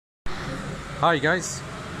Hi guys,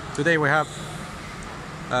 today we have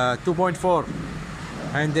 2.4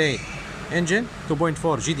 Hyundai engine, 2.4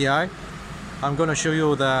 GDI. I'm gonna show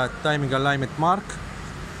you the timing alignment mark.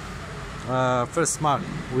 First mark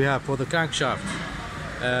we have for the crankshaft,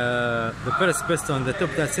 the first piston, the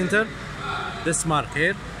top dead center. This mark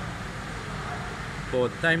here for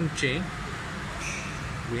the timing chain.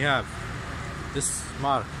 We have this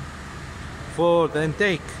mark for the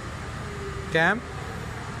intake cam.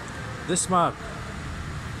 This mark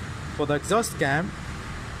for the exhaust cam,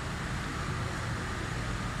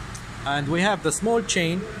 and we have the small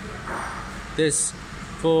chain, this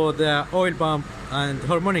for the oil pump and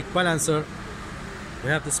harmonic balancer. We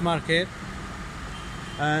have this mark here,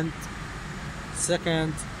 and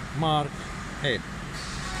second mark here.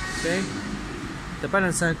 Okay, the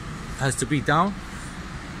balancer has to be down,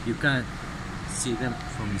 you can't see them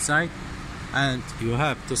from inside, and you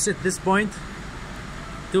have to set this point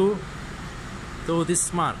to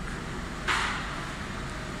this mark,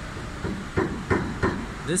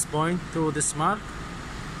 this point to this mark,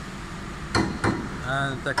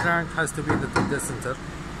 and the crank has to be the top dead center.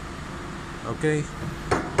 Okay,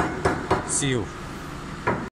 see you.